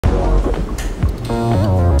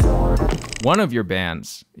One of your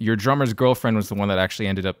bands, your drummer's girlfriend was the one that actually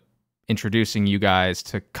ended up introducing you guys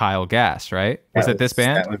to Kyle Gass, right? Was it this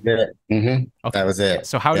band? That was it. That Okay. was it.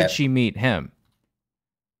 So how did Yeah. she meet him?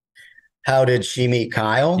 How did she meet Yeah,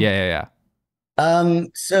 Kyle? yeah, yeah.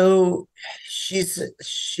 So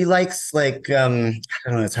she likes like I don't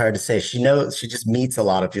know, it's hard to say. She just meets a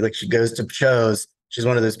lot of people. Like she goes to shows. She's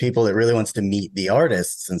one of those people that really wants to meet the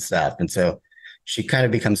artists and stuff. And so she kind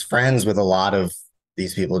of becomes friends with a lot of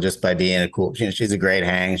these people just by being a cool, she's a great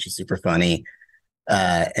hang. She's super funny.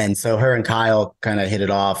 And so her and Kyle kind of hit it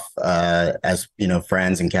off as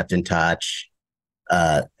friends and kept in touch.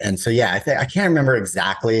 And so yeah, I can't remember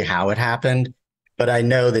exactly how it happened, but I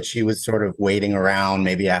know that she was sort of waiting around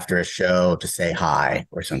maybe after a show to say hi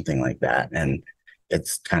or something like that, and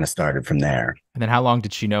it's kind of started from there. And then how long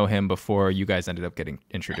did she know him before you guys ended up getting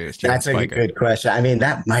introduced, you and That's a Spiker? good question. I mean,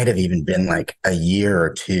 that might have even been like a year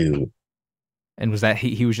or two. And was that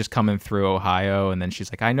he was just coming through Ohio and then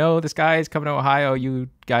she's like, I know this guy is coming to Ohio. You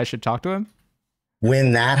guys should talk to him?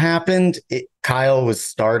 When that happened, Kyle was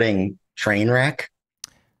starting Trainwreck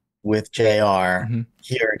with JR Mm-hmm.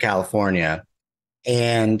 here in California.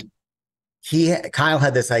 And Kyle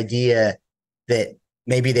had this idea that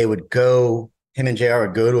maybe him and JR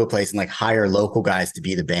would go to a place and like hire local guys to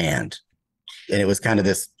be the band. And it was kind of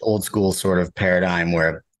this old school sort of paradigm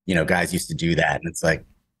where, guys used to do that. And it's like,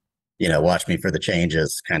 watch me for the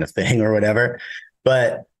changes kind of thing or whatever.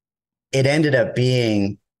 But it ended up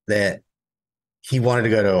being that he wanted to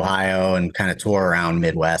go to Ohio and kind of tour around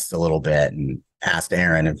Midwest a little bit and asked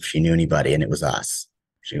Erin if she knew anybody. And it was us.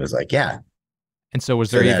 She was like, yeah. And so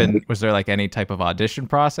So then was there like any type of audition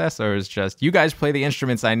process, or is just you guys play the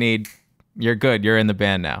instruments I need, you're good, you're in the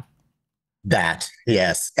band now? that,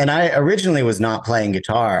 yes. And I originally was not playing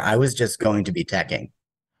guitar. I was just going to be teching.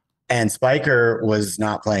 And Spiker was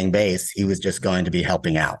not playing bass. He was just going to be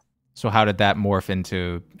helping out. So how did that morph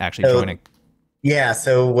into actually So joining? yeah,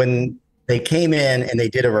 so when they came in and they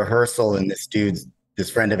did a rehearsal in this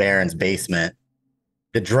friend of Aaron's basement,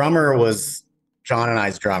 the drummer was John and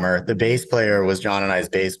I's drummer. The bass player was John and I's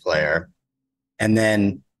bass player. And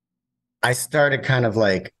then I started kind of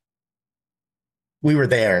like, we were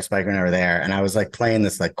there, Spiker and I were there, and I was like playing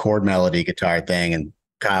this like chord melody guitar thing. And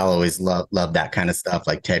Kyle always loved that kind of stuff,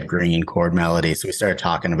 like Ted Green chord melody. So we started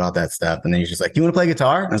talking about that stuff. And then he's just like, you want to play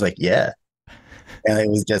guitar? And I was like, yeah. And it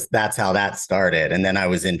was just, that's how that started. And then I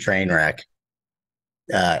was in Trainwreck.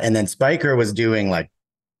 And then Spiker was doing like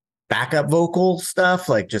backup vocal stuff,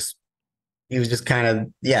 like just he was just kind of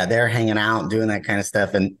there hanging out and doing that kind of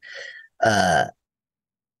stuff. And uh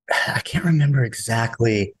I can't remember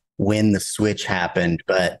exactly when the switch happened,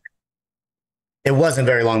 but it wasn't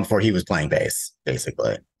very long before he was playing bass,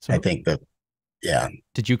 basically. I So think that yeah.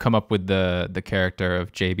 did you come up with the character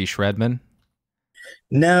of JB Shredman?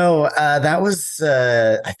 No, that was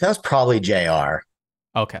probably JR.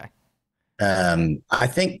 Okay. I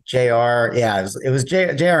think JR, yeah, it was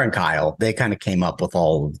JR and Kyle. They kind of came up with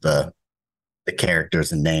all of the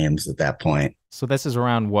characters and names at that point. So this is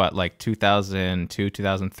around what, like 2002,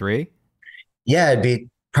 2003? Yeah, it'd be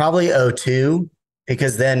probably '02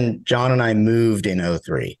 because then John and I moved in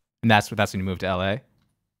 '03. And that's when you moved to LA?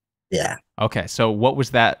 Yeah. Okay. So what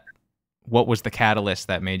was the catalyst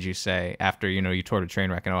that made you say after, you toured a train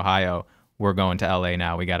wreck in Ohio, we're going to LA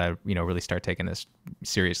now. We got to, really start taking this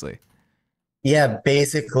seriously. Yeah,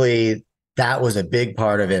 basically that was a big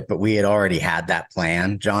part of it, but we had already had that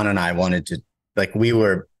plan. John and I wanted to like we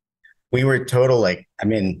were total like I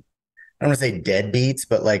mean, I don't want to say deadbeats,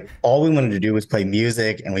 but like all we wanted to do was play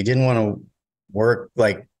music and we didn't want to work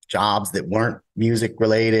like jobs that weren't music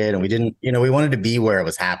related and we didn't, we wanted to be where it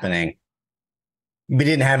was happening. We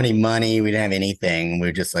didn't have any money, we didn't have anything. We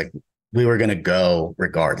were just like we were going to go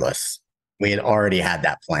regardless. We had already had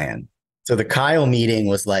that plan. So the Kyle meeting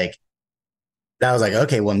was like that was like,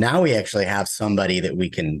 okay, well, now we actually have somebody that we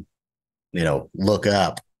can, look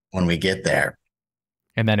up when we get there.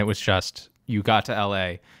 And then it was just, you got to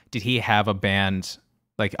LA. Did he have a band,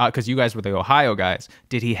 like, because you guys were the Ohio guys,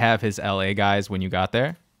 did he have his LA guys when you got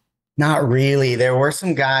there? Not really. There were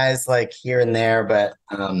some guys like here and there, but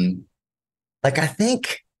like I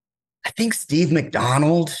think Steve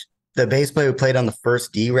McDonald, the bass player who played on the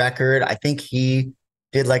first D record, I think he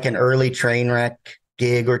did like an early Trainwreck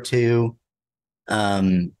gig or two.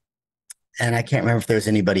 Um, and I can't remember if there's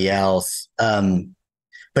anybody else.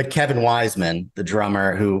 But Kevin Wiseman, the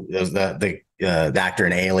drummer who was the actor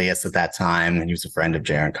in Alias at that time, and he was a friend of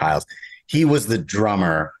Jaron Kyle's. He was the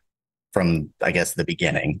drummer from, I guess, the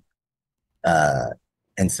beginning.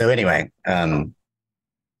 And so anyway,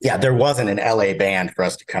 yeah, there wasn't an LA band for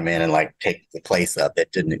us to come in and like take the place up.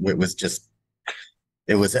 It didn't, it was just,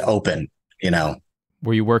 it was open, you know.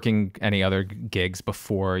 Were you working any other gigs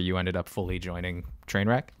before you ended up fully joining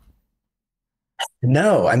Trainwreck?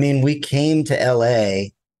 No, I mean, we came to LA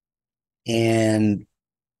and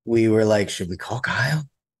we were like, should we call Kyle?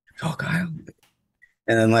 Call Kyle.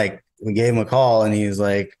 And then like we gave him a call and he was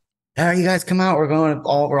like, "Yeah, you guys come out. We're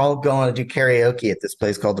all going to do karaoke at this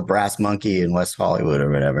place called the Brass Monkey in West Hollywood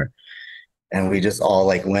or whatever." And we just all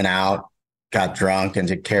like went out, got drunk and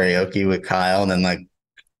did karaoke with Kyle. And then like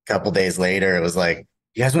a couple days later, it was like,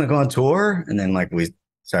 "You guys want to go on tour?" And then like we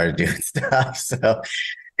started doing stuff. So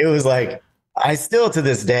it was like, I still to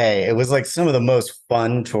this day, it was like some of the most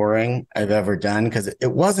fun touring I've ever done because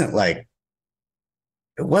it wasn't like,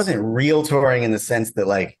 it wasn't real touring in the sense that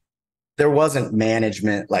like there wasn't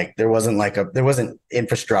management, like there wasn't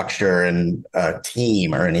infrastructure and a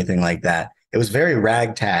team or anything like that. It was very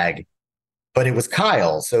ragtag, but it was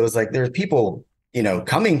Kyle. So it was like there's people, you know,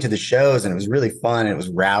 coming to the shows and it was really fun. It was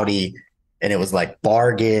rowdy and it was like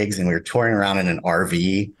bar gigs and we were touring around in an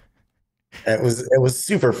RV. It was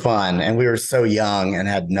super fun and we were so young and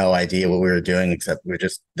had no idea what we were doing except we were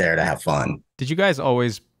just there to have fun. Did you guys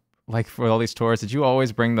always, like for all these tours, did you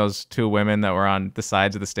always bring those two women that were on the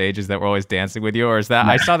sides of the stages that were always dancing with you? Or is that,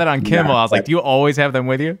 I saw that on Kimmel. I was like, do you always have them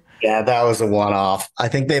with you? Yeah, that was a one-off. I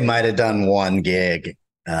think they might have done one gig,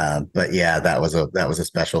 but yeah, that was a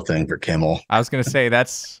special thing for Kimmel. I was gonna say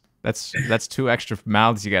that's two extra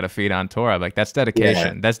mouths you got to feed on tour. I'm like, that's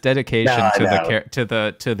dedication. Yeah. That's dedication No, to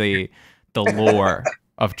no. the lore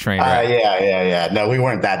of Trainwreck. Yeah. No, we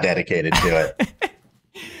weren't that dedicated to it.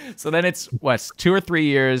 So then it's what, 2 or 3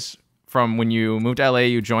 years from when you moved to LA,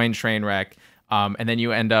 you joined Trainwreck, and then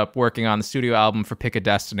you end up working on the studio album for Pick of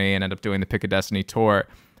Destiny and end up doing the Pick of Destiny tour.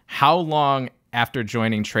 How long after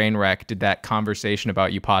joining Trainwreck did that conversation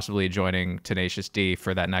about you possibly joining Tenacious D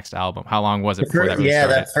for that next album? How long was it before that really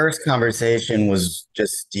started? That first conversation was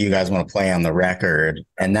just, do you guys want to play on the record?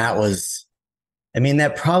 And that was, I mean,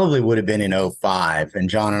 that probably would have been in '05, and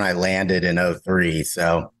John and I landed in '03.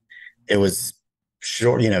 So it was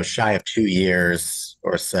short, you know, shy of 2 years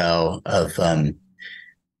or so of,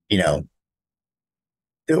 you know,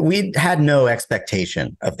 we had no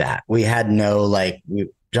expectation of that. We had no, like,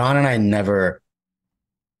 John and I never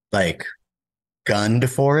like gunned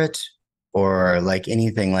for it or like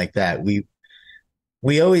anything like that.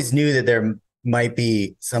 We always knew that there might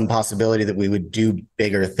be some possibility that we would do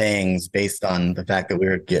bigger things based on the fact that we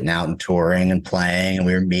were getting out and touring and playing and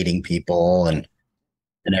we were meeting people and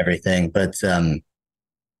everything. But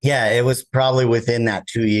yeah, it was probably within that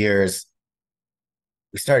 2 years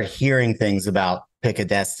we started hearing things about Pick a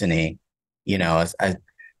Destiny. You know,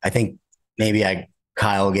 I think maybe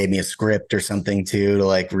Kyle gave me a script or something too to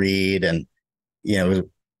like read, and you know,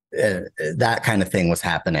 that kind of thing was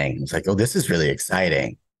happening. It was like, oh, this is really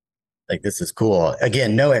exciting. Like, this is cool.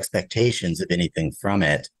 Again, no expectations of anything from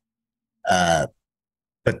it.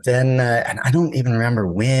 But then, and I don't even remember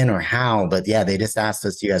when or how, but yeah, they just asked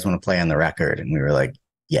us, do you guys want to play on the record? And we were like,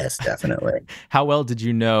 yes, definitely. How well did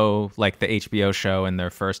you know like the HBO show and their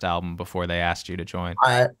first album before they asked you to join?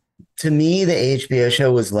 To me, the HBO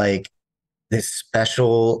show was like this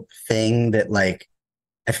special thing that like,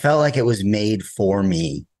 I felt like it was made for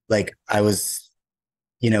me. Like I was,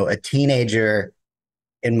 you know, a teenager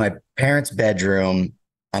in my parents' bedroom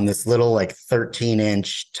on this little like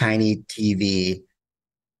 13-inch tiny TV,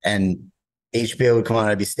 and HBO would come on.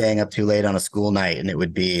 I'd be staying up too late on a school night and it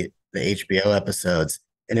would be the HBO episodes.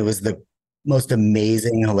 And it was the most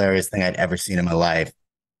amazing, hilarious thing I'd ever seen in my life.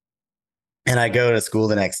 And I go to school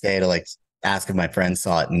the next day to like ask if my friends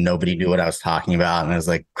saw it, and nobody knew what I was talking about. And I was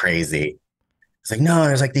like, crazy. It's like, no,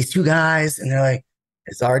 there's like these two guys, and they're like,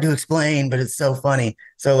 it's hard to explain, but it's so funny.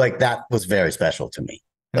 So like that was very special to me.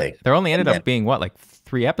 Like there only ended up being what, like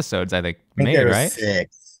 3 episodes, I think made, there right?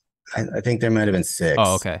 6. I think there might have been 6.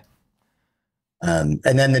 Oh, okay. And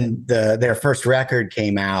then their first record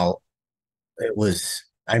came out. It was,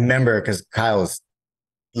 I remember because Kyle's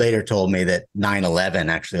later told me that 9/11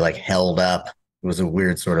 actually like held up. It was a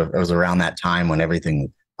weird sort of, it was around that time when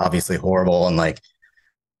everything obviously horrible. And like,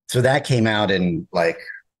 so that came out in like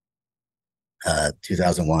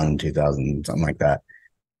 2001, 2000, something like that.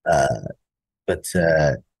 But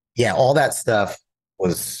yeah, all that stuff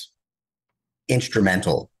was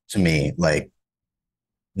instrumental to me. Like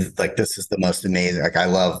this is the most amazing. Like I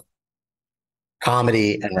love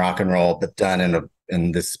comedy and rock and roll, but done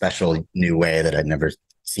in this special new way that I'd never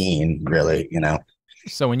seen, really. You know.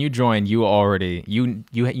 So when you joined, you already you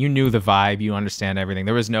knew the vibe, you understand everything.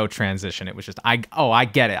 There was no transition. It was just I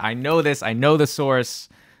get it. I know this. I know the source.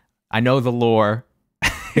 I know the lore.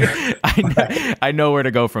 I know where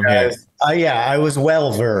to go from here. Yeah, I was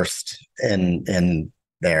well versed in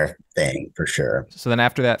their thing for sure. So then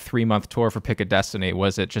after that 3-month tour for Pick a Destiny,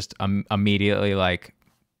 was it just immediately like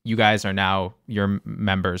you guys are now your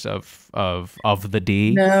members of the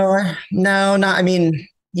D? No, not. I mean,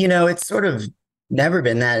 it's sort of never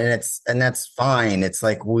been that, and that's fine. It's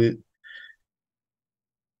like we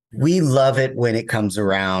love it when it comes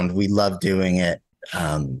around. We love doing it.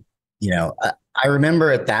 I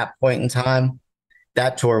remember at that point in time,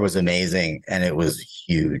 that tour was amazing and it was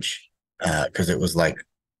huge because it was like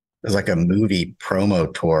a movie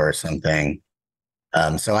promo tour or something.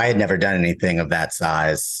 So I had never done anything of that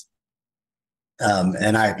size.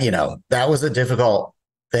 And that was a difficult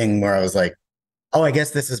thing where I was like, oh, I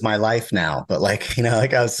guess this is my life now. But like,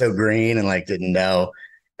 like I was so green and like didn't know.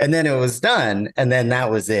 And then it was done. And then that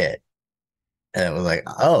was it. And it was like,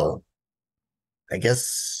 oh, I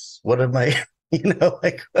guess what am I,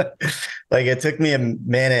 like it took me a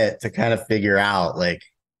minute to kind of figure out like,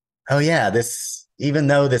 oh yeah, even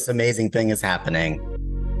though this amazing thing is happening,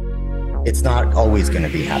 it's not always going to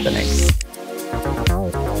be happening.